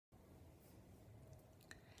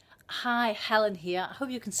Hi, Helen here. I hope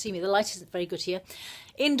you can see me. The light isn't very good here.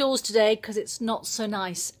 Indoors today because it's not so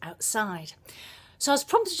nice outside. So I was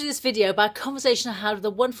prompted to do this video by a conversation I had with a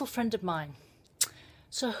wonderful friend of mine.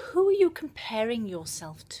 So who are you comparing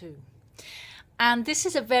yourself to? And this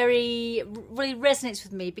is really resonates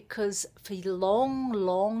with me because for a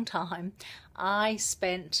long time I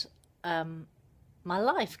spent my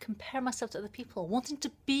life comparing myself to other people, wanting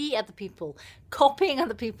to be other people, copying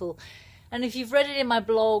other people. And if you've read it in my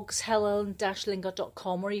blogs,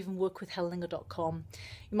 helen-lingard.com, or even workwithhelenlingard.com,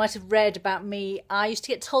 you might have read about me. I used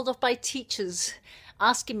to get told off by teachers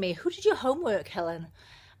asking me, who did your homework, Helen?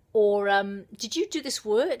 Or did you do this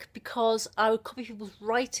work? Because I would copy people's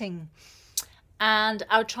writing. And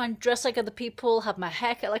I would try and dress like other people, have my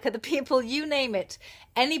hair cut like other people, you name it.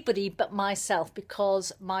 Anybody but myself,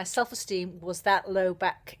 because my self-esteem was that low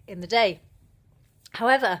back in the day.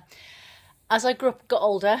 However, as I grew up, got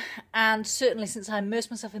older, and certainly since I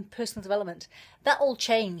immersed myself in personal development, that all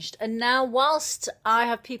changed. And now, whilst I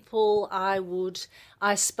have people I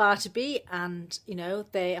aspire to be, and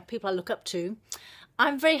they are people I look up to,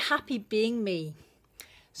 I'm very happy being me.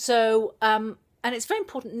 So, and it's very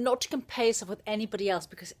important not to compare yourself with anybody else,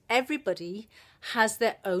 because everybody has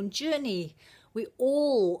their own journey. We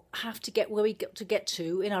all have to get where we got to get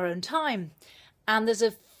to in our own time. And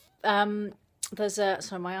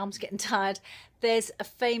sorry, my arm's getting tired. There's a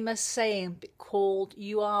famous saying called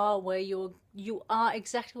you are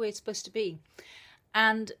exactly where you're supposed to be.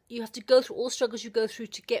 And you have to go through all the struggles you go through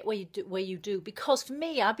to get where you do. Because for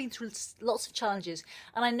me, I've been through lots of challenges,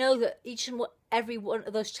 and I know that each and every one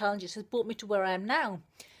of those challenges has brought me to where I am now.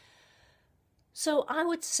 So I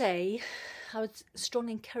would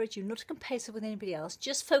strongly encourage you not to compare yourself with anybody else.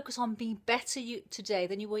 Just focus on being better today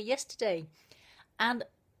than you were yesterday. And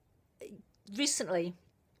recently,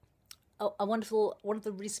 one of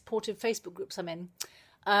the really supportive Facebook groups I'm in,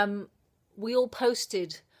 we all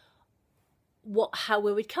posted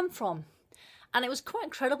where we'd come from, and it was quite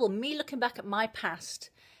incredible. Me looking back at my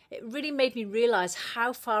past, it really made me realise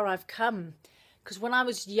how far I've come. Because when I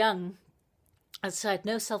was young, as I said, I had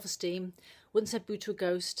no self-esteem, wouldn't say boo to a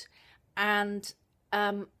ghost, and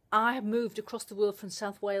I have moved across the world from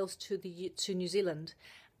South Wales to New Zealand,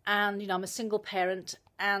 and I'm a single parent,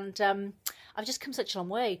 and I've just come such a long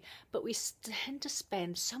way. But we tend to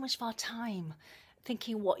spend so much of our time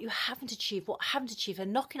thinking what you haven't achieved,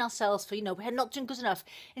 and knocking ourselves for, we're not doing good enough,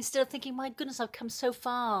 instead of thinking, my goodness, I've come so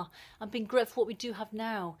far, and being grateful for what we do have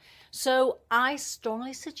now. So I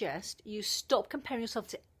strongly suggest you stop comparing yourself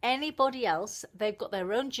to anybody else. They've got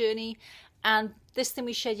their own journey, and this thing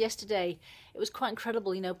we shared yesterday, it was quite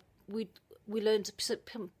incredible. We learned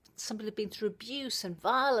some people have been through abuse and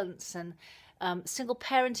violence and single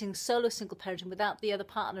parenting, solo single parenting without the other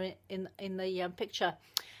partner in the picture.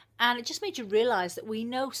 And it just made you realise that we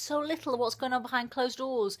know so little of what's going on behind closed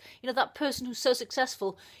doors. That person who's so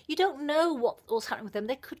successful, you don't know what's happening with them.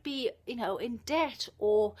 They could be, in debt,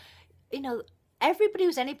 or, everybody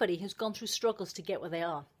who's anybody who's gone through struggles to get where they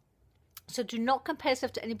are. So do not compare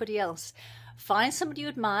yourself to anybody else. Find somebody you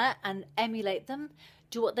admire and emulate them.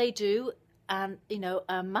 Do what they do, and,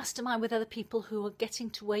 mastermind with other people who are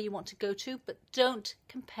getting to where you want to go to. But don't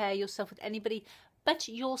compare yourself with anybody but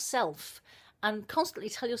yourself. And constantly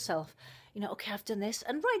tell yourself, okay, I've done this,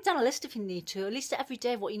 and write down a list if you need to, at least every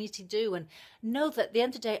day of what you need to do, and know that at the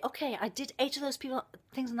end of the day, okay, I did 8 of those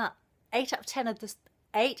things on that, 8 out of 10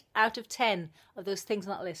 of those things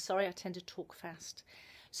on that list. Sorry, I tend to talk fast.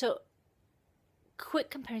 So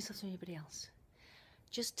quit comparing yourself to anybody else.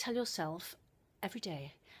 Just tell yourself every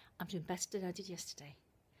day, I'm doing better than I did yesterday.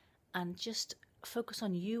 And just focus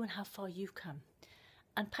on you and how far you've come.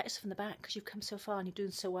 And pat yourself in the back because you've come so far and you're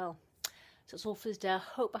doing so well. So that's all for this day. I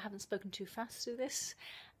hope I haven't spoken too fast through this,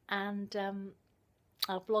 and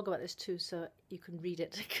I'll blog about this too so you can read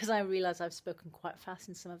it, because I realise I've spoken quite fast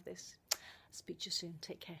in some of this. Speak to you soon.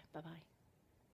 Take care. Bye bye.